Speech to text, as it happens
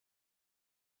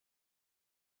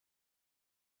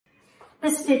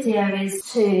This video is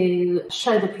to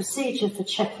show the procedure for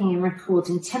checking and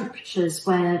recording temperatures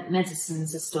where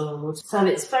medicines are stored. So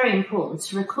it's very important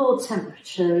to record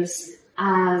temperatures,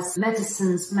 as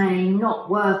medicines may not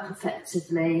work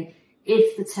effectively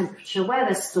if the temperature where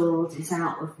they're stored is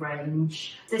out of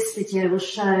range. This video will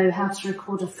show how to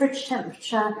record a fridge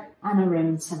temperature and a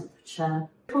room temperature.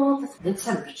 Record the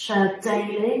temperature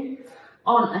daily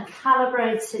on a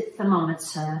calibrated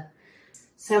thermometer.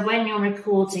 So when you're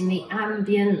recording the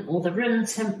ambient or the room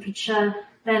temperature,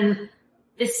 then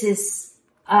this is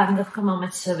the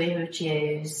thermometer we would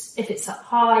use. If it's up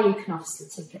high, you can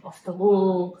obviously take it off the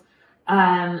wall.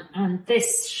 And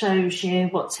this shows you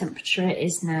what temperature it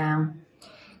is now.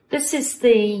 This is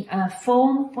the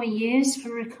form we use for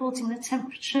recording the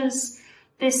temperatures.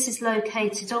 This is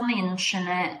located on the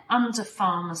intranet under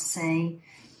pharmacy.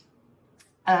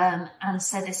 And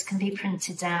so this can be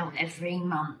printed out every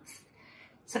month.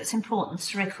 So it's important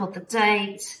to record the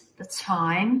date, the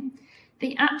time,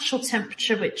 the actual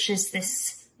temperature, which is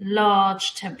this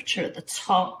large temperature at the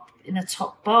top, in the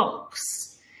top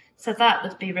box. So that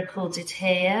would be recorded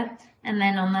here. And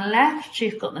then on the left,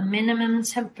 you've got the minimum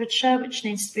temperature, which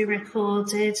needs to be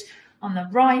recorded. On the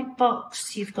right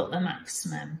box, you've got the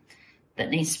maximum that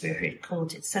needs to be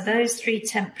recorded. So those three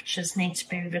temperatures need to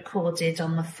be recorded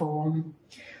on the form.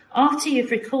 After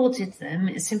you've recorded them,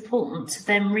 it's important to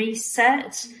then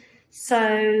reset.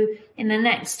 So in the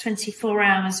next 24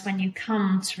 hours, when you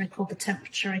come to record the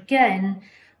temperature again,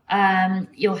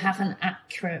 you'll have an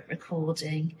accurate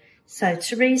recording. So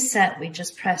to reset, we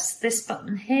just press this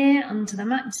button here under the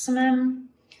maximum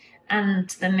and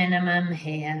the minimum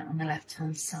here on the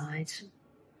left-hand side.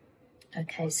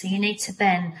 Okay, so you need to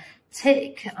then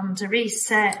tick under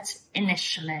reset,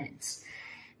 initial it.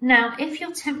 Now, if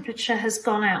your temperature has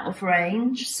gone out of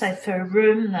range, so for a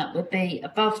room that would be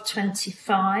above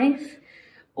 25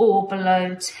 or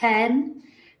below 10,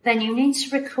 then you need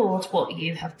to record what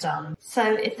you have done.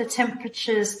 So if the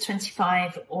temperature is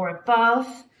 25 or above,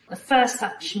 the first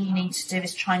action you need to do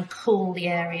is try and cool the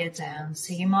area down.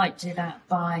 So you might do that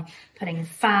by putting a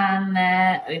fan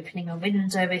there, opening a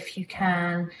window if you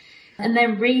can, and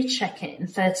then recheck it in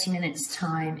 30 minutes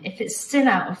time. If it's still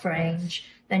out of range,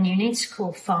 then you need to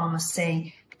call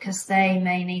pharmacy because they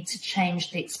may need to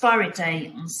change the expiry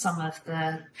date on some of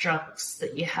the drugs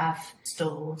that you have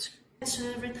stored.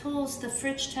 To record the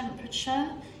fridge temperature,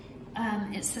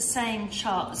 it's the same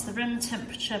chart as the room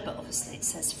temperature, but obviously it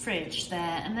says fridge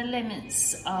there, and the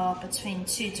limits are between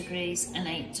 2 degrees and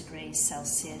 8 degrees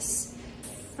Celsius.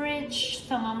 Fridge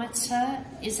thermometer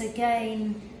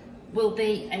will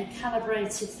be a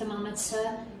calibrated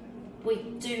thermometer. We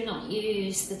do not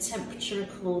use the temperature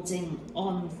recording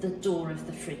on the door of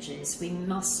the fridges. We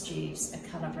must use a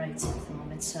calibrated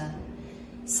thermometer.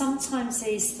 Sometimes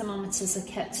these thermometers are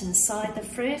kept inside the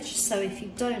fridge, so if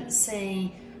you don't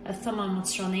see a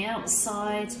thermometer on the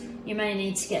outside, you may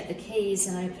need to get the keys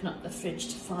and open up the fridge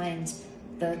to find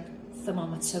the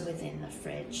thermometer within the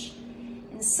fridge.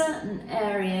 In certain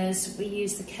areas, we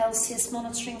use the Celsius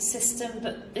monitoring system,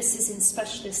 but this is in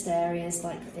specialist areas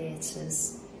like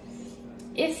theatres.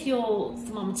 If your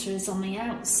thermometer is on the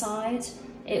outside,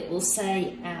 it will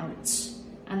say out,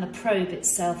 and the probe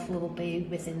itself will be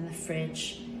within the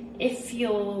fridge. If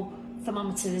your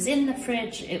thermometer is in the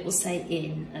fridge, it will say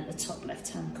in at the top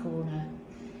left-hand corner.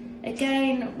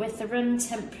 Again, with the room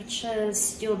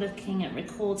temperatures, you're looking at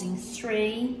recording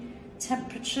 3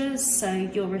 temperatures, so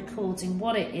you're recording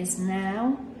what it is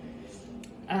now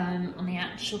on the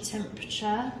actual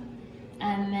temperature,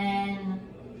 and then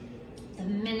the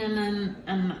minimum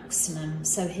and maximum.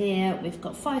 So here we've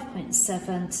got 5.7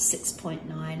 to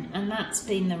 6.9, and that's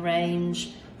been the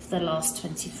range for the last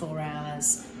 24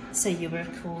 hours. So you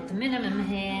record the minimum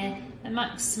here, the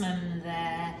maximum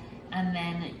there, and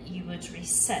then you would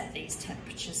reset these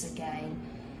temperatures again.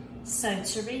 So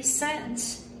to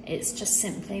reset, it's just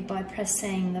simply by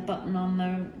pressing the button on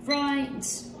the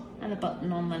right and the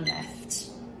button on the left.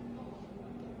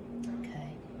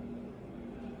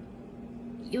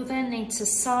 You'll then need to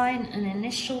sign and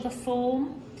initial the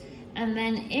form, and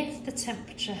then if the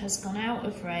temperature has gone out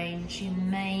of range, you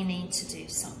may need to do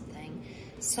something.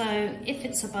 So if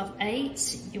it's above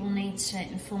 8, you'll need to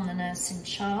inform the nurse in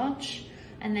charge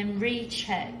and then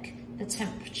recheck the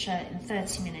temperature in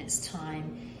 30 minutes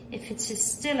time. If it is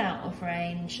still out of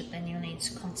range, then you'll need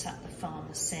to contact the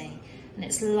pharmacy, and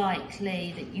it's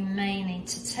likely that you may need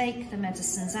to take the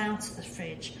medicines out of the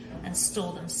fridge and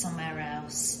store them somewhere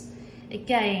else.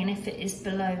 Again, if it is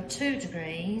below 2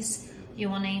 degrees, you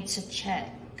will need to check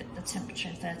the temperature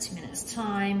in 30 minutes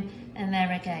time, and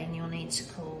there again you'll need to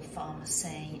call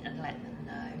pharmacy and let them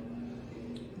know.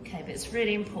 Okay, but it's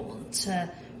really important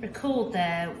to record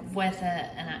there whether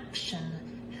an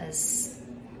action has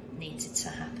needed to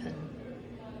happen.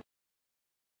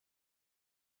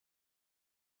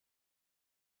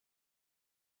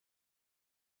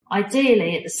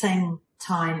 Ideally at the same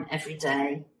time every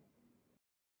day.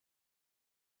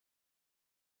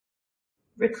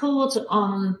 Record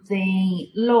on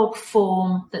the log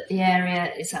form that the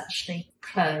area is actually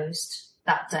closed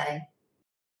that day.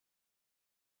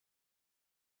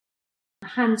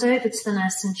 Hand over to the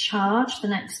nurse in charge the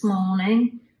next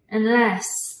morning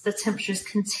unless the temperature is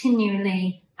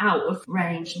continually out of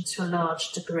range and to a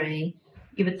large degree.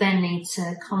 You would then need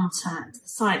to contact the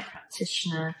site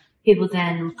practitioner, who will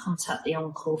then contact the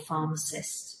on-call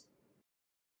pharmacist.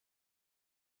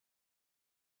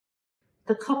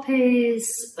 The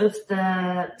copies of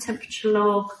the temperature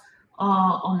log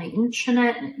are on the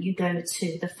intranet. You go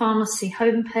to the pharmacy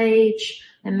homepage,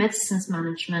 then medicines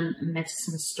management and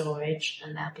medicine storage,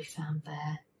 and they'll be found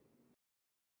there.